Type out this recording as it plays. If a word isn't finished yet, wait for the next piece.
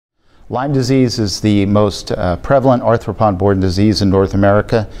Lyme disease is the most prevalent arthropod-borne disease in North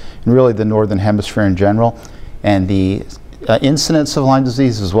America, and really the Northern Hemisphere in general. And the incidence of Lyme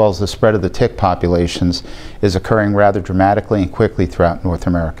disease, as well as the spread of the tick populations, is occurring rather dramatically and quickly throughout North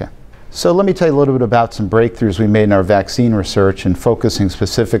America. So let me tell you a little bit about some breakthroughs we made in our vaccine research, and focusing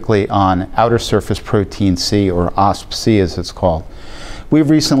specifically on outer surface protein C, or OSP-C as it's called. We've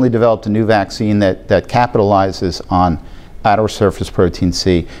recently developed a new vaccine that capitalizes on outer surface protein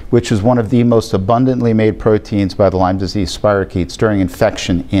C, which is one of the most abundantly made proteins by the Lyme disease spirochetes during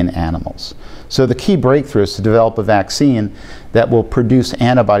infection in animals. So the key breakthrough is to develop a vaccine that will produce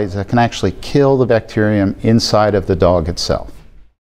antibodies that can actually kill the bacterium inside of the dog itself.